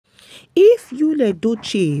If Yul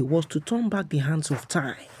Edochie was to turn back the hands of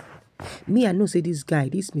time, me I know say this guy,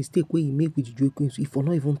 this mistake where he make with Joy Queen, if for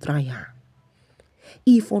not even try her,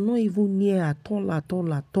 if for not even near at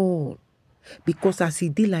all. Because as he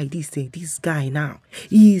did like this, this guy now,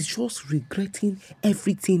 he is just regretting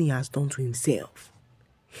everything he has done to himself.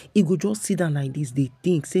 He go just sit down like this, they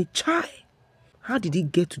think, say, chai, how did he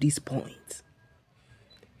get to this point?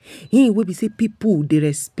 He will be say people they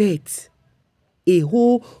respect a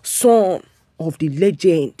whole son of the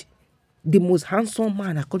legend, the most handsome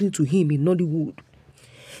man according to him in Nollywood.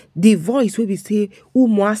 The voice will be say,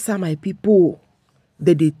 Umuasa my people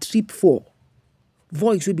that they trip for.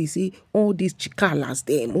 Voice will be say, all these chikalas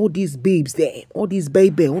them, all these babes them, all these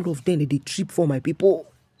baby, all of them they trip for my people.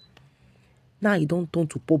 Now it don't turn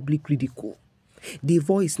to public ridicule. The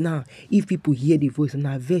voice now, if people hear the voice,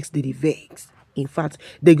 now vex, they vex. In fact,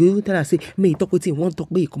 they go even tell us say, may talk with him, one talk,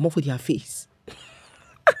 may come off for their face.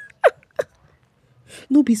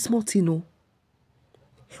 No be smart, you know.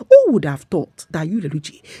 Who would have thought that Yul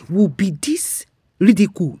Edochie would be this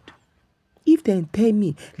ridiculed if they tell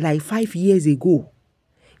me like 5 years ago,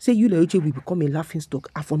 say Yul Edochie will become a laughing stock?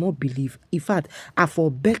 I for not believe. In fact, I for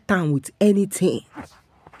bet down with anything.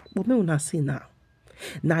 But me una say now.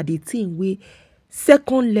 Now the thing we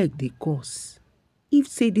second leg they cause. If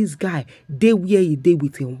say this guy they where he dey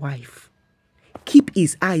with his wife, keep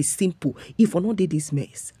his eyes simple. If or not did this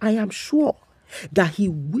mess, I am sure that he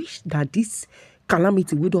wished that this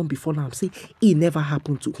calamity we don't befall him. Say it never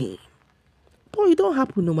happened to him. But it don't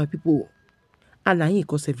happen, no, my people. And I ain't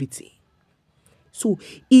cause everything. So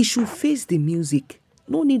he should face the music.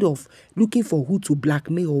 No need of looking for who to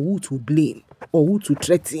blackmail or who to blame or who to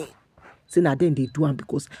threaten. Say now then they do them,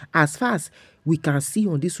 because as far as we can see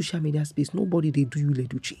on this social media space, nobody they do Yul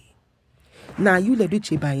Edochie. Now Yul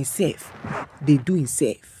Edochie by himself, they do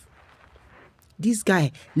himself. This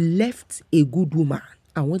guy left a good woman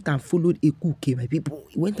and went and followed a cookie, my people.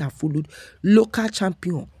 He went and followed local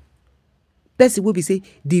champion. Person will be say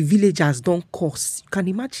the villagers don't cost. You can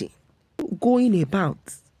imagine going about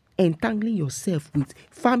entangling yourself with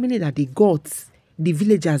family that they got, the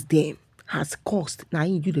villagers them has cost. Now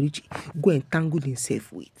you the rich go entangle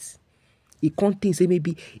himself with. He can't think say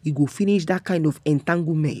maybe he go finish that kind of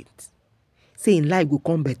entanglement. Saying life will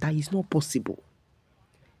come better. It's not possible.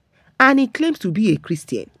 And he claims to be a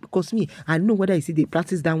Christian, because me, I know whether you see they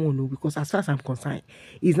practice that one or no, because as far as I'm concerned,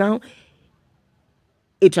 he's now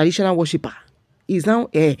a traditional worshipper. He's now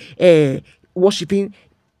worshipping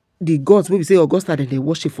the gods. Maybe say Augusta, then they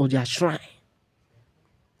worship for their shrine.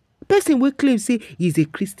 Person will claim say he's a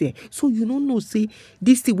Christian. So you don't know, say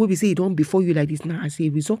this thing will be say it done before you like this now as a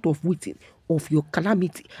result of waiting, of your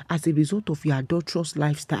calamity, as a result of your adulterous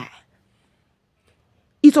lifestyle.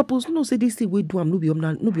 It's supposed to know say this thing we do no be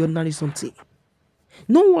ordinary something.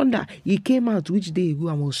 No wonder he came out which day ago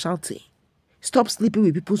and was shouting, stop sleeping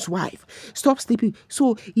with people's wife. Stop sleeping.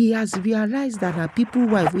 So he has realized that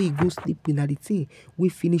people's wife where he go sleep with the thing we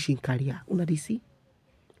finish in career. Una they see?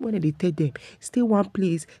 When they tell them, stay one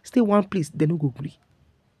place, they no go agree.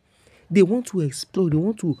 They want to explore, they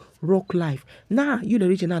want to rock life. Now, you the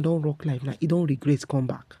region now don't rock life. Now, he don't regret come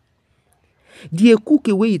back. The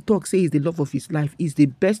Ekuke way he talks, say is the love of his life, is the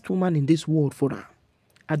best woman in this world for her.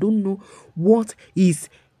 I don't know what he's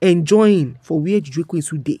enjoying for where Joy Queen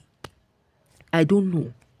today. I don't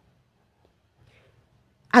know.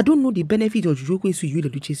 I don't know the benefit of Joy Queen to Yul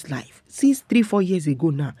Edochie's life. Since 3-4 years ago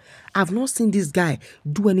now, I've not seen this guy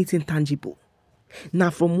do anything tangible. Now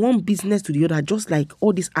from one business to the other, just like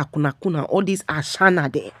all this akunakuna, all this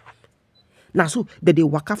ashana there. Now so that they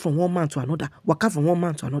waka from one man to another,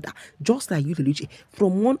 just like Yul Edochie,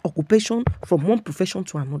 from one occupation, from one profession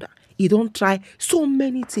to another. He don't try so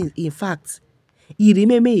many things. In fact, he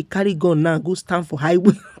remember he carry gun now, go stand for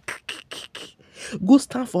highway. Go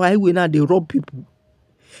stand for highway now, they rob people.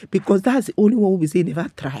 Because that's the only one who will say never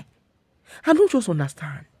try. I don't just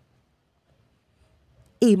understand.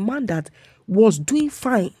 A man that was doing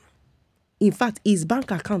fine. In fact, his bank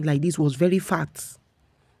account like this was very fat.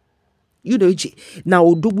 You know, now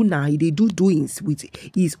Odobu now they do doings with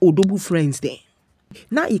his Odobu friends there.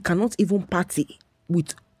 Now he cannot even party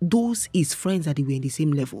with those his friends that they were in the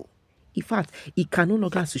same level. In fact, he can no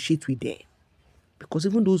longer associate with them. Because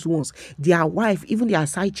even those ones, their wife, even their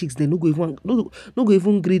side chicks, they no go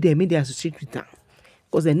even greet them, make they associate with them.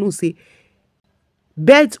 Because they know say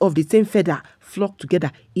birds of the same feather flock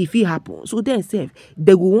together if it happens. So then say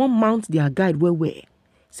they will want mount their guide where.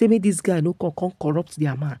 Say make this guy no can corrupt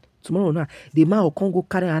their man. Tomorrow now, the man will come go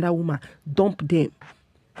carry another woman, dump them.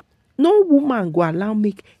 No woman go allow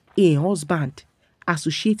make a husband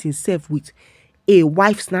associate himself with a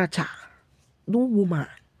wife snatcher. No woman.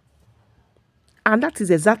 And that is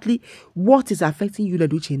exactly what is affecting you,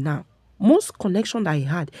 edochie, now. Most connection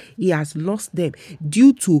that he has lost them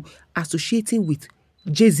due to associating with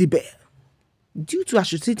Jezebel, due to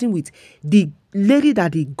associating with the lady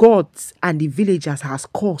that the gods and the villagers has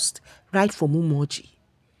caused right from Umoji.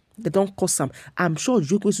 They don't cause them. I'm sure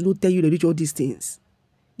Jokwe will not tell you all these things.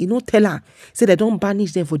 You know, tell her, say they don't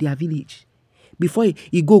banish them for their village. Before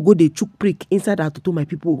he go they chook prick inside that to my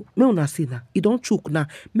people. Me una see now. He don't chook now.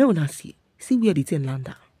 Me una see. See where they ten land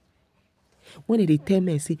down. When they tell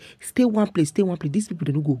me, say, stay one place, these people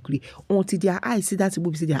they don't go agree. Until their eyes see that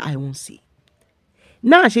people see their eye won't see.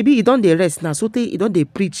 Now, Shebi, he don't they rest now. So he don't they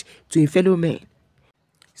preach to a fellow man.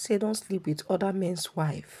 Say don't sleep with other men's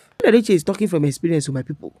wife. Edochie is talking from experience with my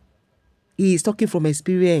people. He is talking from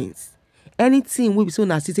experience. Anything we be so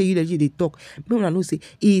nasty say you they talk. Me una know say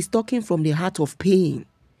he is talking from the heart of pain,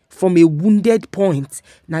 from a wounded point.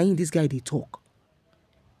 Now in this guy they talk.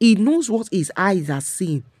 He knows what his eyes are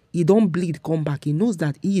seeing. He don't bleed, come back. He knows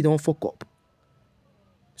that he don't fuck up.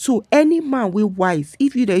 So any man will wise,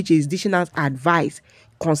 if you the is dishing out advice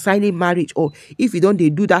concerning marriage, or if you don't they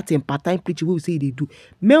do that in part-time preaching, we will say they do.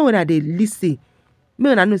 Me when they listen, me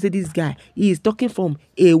when I know say this guy, he is talking from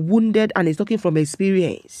a wounded and he's talking from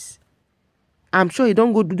experience. I'm sure he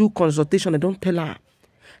don't go do consultation and don't tell her.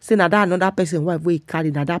 Say now that another person wife will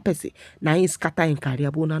carry now that person. Now he scatter in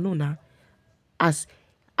career, but no. As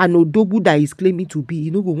an odogu that is claiming to be, you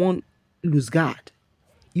know, go want lose guard.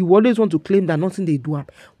 You always want to claim that nothing they do.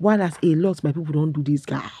 Whereas a lot my people don't do this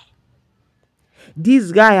guy.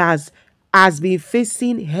 This guy has been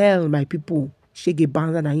facing hell, my people. Shege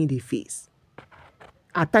banza na in the face.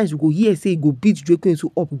 At times we go here say go beat Draco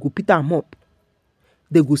into up, we go Peter him up.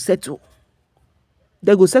 They go settle.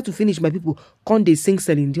 They go settle finish, my people. Can't they sing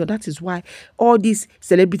Celine Dion? That is why all these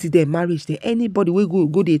celebrities, their marriage, they anybody will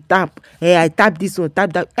go they tap. Hey, I tap this one,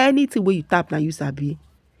 tap that. Anything where you tap now you sabi.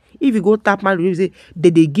 If you go tap marriage, you say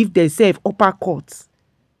that they give themselves upper courts.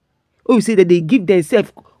 Or you say that they give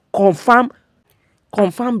themselves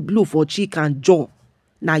confirm blow for cheek and jaw.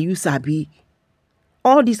 Now you sabi.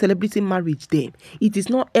 All these celebrity marriage them, it is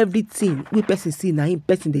not everything we person see now in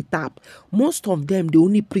person they tap. Most of them they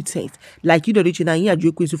only pretend. Like you the rich now here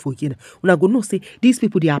joke with you for here. When I go no say these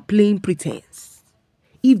people they are playing pretense.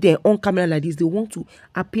 If they're on camera like this, they want to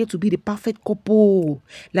appear to be the perfect couple.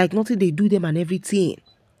 Like nothing they do them and everything.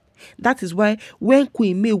 That is why when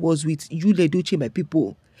Queen May was with Yul Edochie, my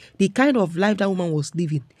people, the kind of life that woman was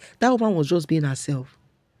living, that woman was just being herself.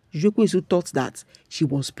 Jokwe thought that she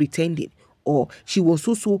was pretending. Or she was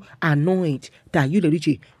so annoyed that Yul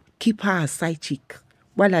Edochie keep her as side chick.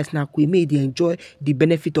 While as now Queen May, they enjoy the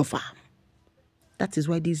benefit of her. That is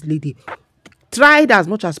why this lady tried as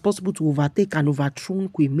much as possible to overtake and overthrow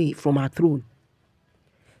Queen May from her throne.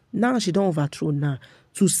 Now she don't overthrow now.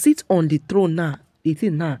 To sit on the throne now, they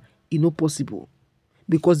think now it's not possible.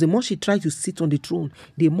 Because the more she tries to sit on the throne,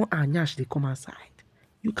 the more anyash they come outside.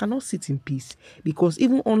 You cannot sit in peace. Because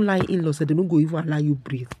even online in-laws, they don't go even allow you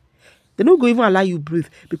breathe. They don't go even allow you breathe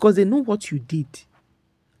because they know what you did.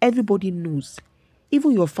 Everybody knows.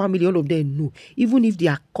 Even your family, all of them know. Even if they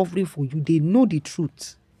are covering for you, they know the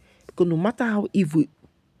truth. Because no matter how evil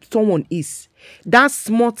someone is, that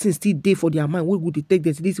small thing still there for their mind. What would they take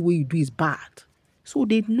this way you do is bad. So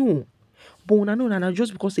they know. But no,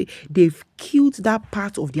 just because they've killed that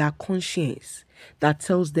part of their conscience that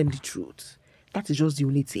tells them the truth. That is just the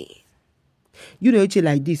only thing. You know,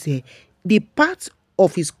 like this, the part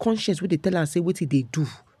of his conscience where they tell and say what they do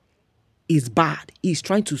is bad. He's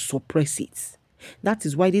trying to suppress it. That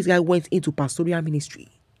is why this guy went into pastoral ministry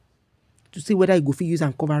to see whether he go fit use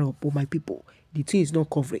and cover up for my people. The thing is not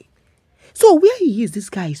covering. So where he is, this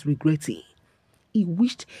guy is regretting. He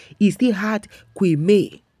wished he still had Queen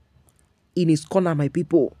May in his corner, my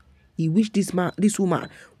people. He wished this woman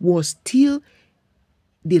was still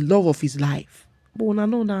the love of his life. But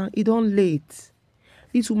no, it don't late.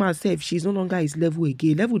 This woman said she's no longer his level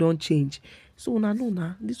again. Level don't change. So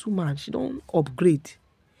no, this woman, she don't upgrade.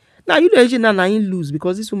 Now you know now in lose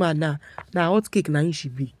because this woman now hot cake now she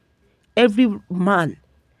be. Every man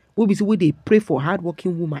will be where they pray for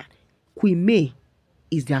hardworking woman. Queen May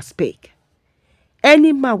is their spec.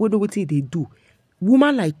 Any man will know what they do.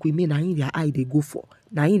 Woman like Queen May now in their eye they go for.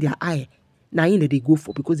 Now in their eye, now in they go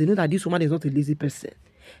for because they know that this woman is not a lazy person.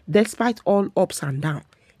 Despite all ups and downs,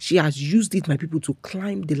 she has used it, my people, to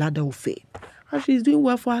climb the ladder of faith. And she's doing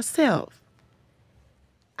well for herself.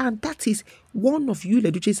 And that is one of Yul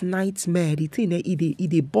Edochie's nightmare. The thing that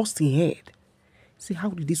they bust in head. See, how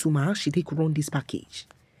did this woman, how she take run this package?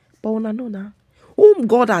 But no. Whom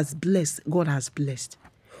God has blessed, God has blessed.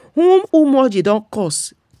 Whom Umoji don't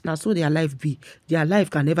curse, Now so their life be. Their life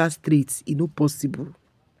can never straight. It's not possible.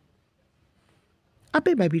 I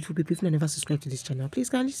beg my beautiful people, if you never subscribe to this channel, please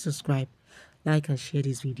kindly subscribe, like and share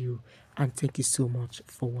this video. And thank you so much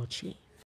for watching.